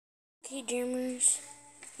Okay, Dreamers,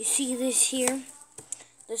 you see this here?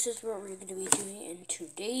 This is what we're going to be doing in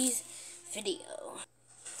today's video.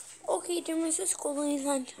 Okay, Dreamers, it's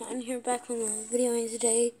Golden I'm here back from the video, and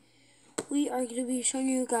today we are going to be showing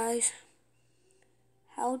you guys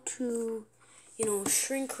how to,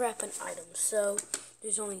 shrink wrap an item. So,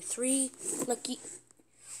 there's only four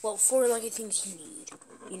lucky things you need.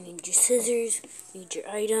 You need your scissors, you need your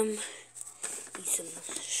item, you need some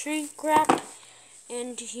shrink wrap,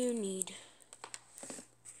 and you need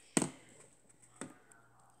your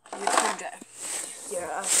comb dryer. Your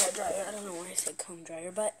hair dryer. I don't know why I said comb dryer,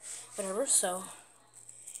 but whatever. So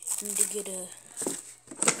you need to get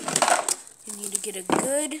a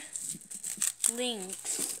good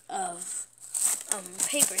length of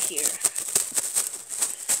paper here.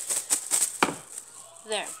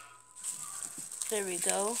 There we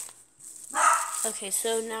go. Okay,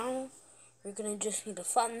 so now we're gonna just need to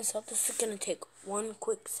flatten this up. This is gonna take one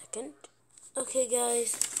quick second. Okay,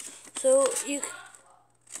 guys. So you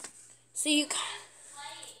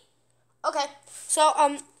okay. So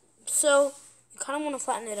you kind of want to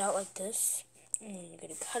flatten it out like this, and then you're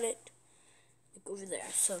gonna cut it like over there.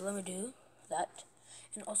 So let me do that.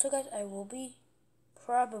 And also, guys, I will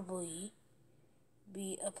probably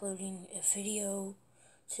be uploading a video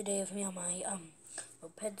today of me on my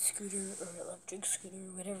moped scooter or electric scooter,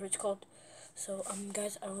 whatever it's called. So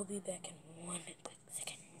guys, I will be back in one quick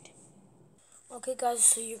second. Okay, guys,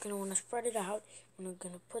 so you're gonna want to spread it out, and I'm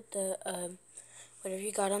gonna put the whatever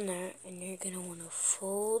you got on there, and you're gonna want to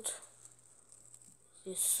fold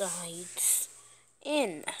the sides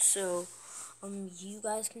in. So you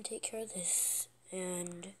guys can take care of this,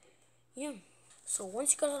 and yeah. So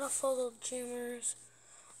once you got it all folded, Jammers,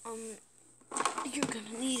 you're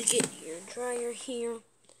gonna need to get your dryer here.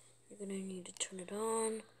 You're gonna need to turn it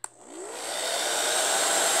on.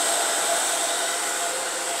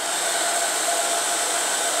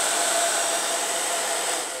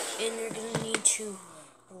 And you're gonna need to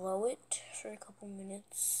blow it for a couple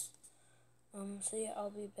minutes. So yeah,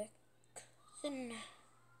 I'll be back then.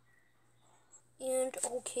 And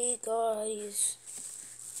okay, guys,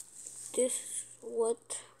 this is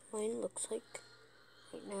what mine looks like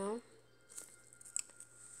right now.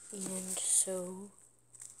 And so,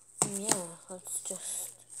 yeah, let's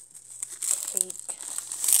just take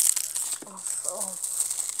off all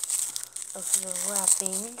of the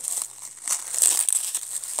wrapping.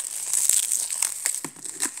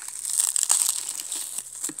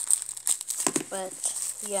 But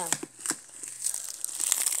yeah.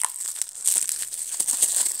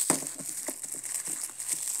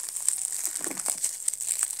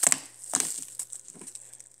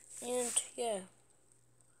 And yeah,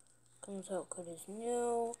 comes out good as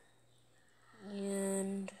new,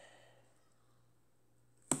 and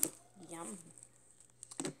yum.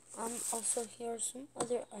 Also here are some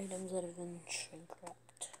other items that have been shrink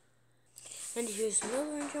wrapped. And here's another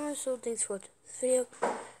one, Jammer. So thanks for watching this video.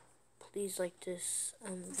 Please like this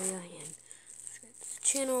video and subscribe to the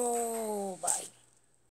channel. Bye.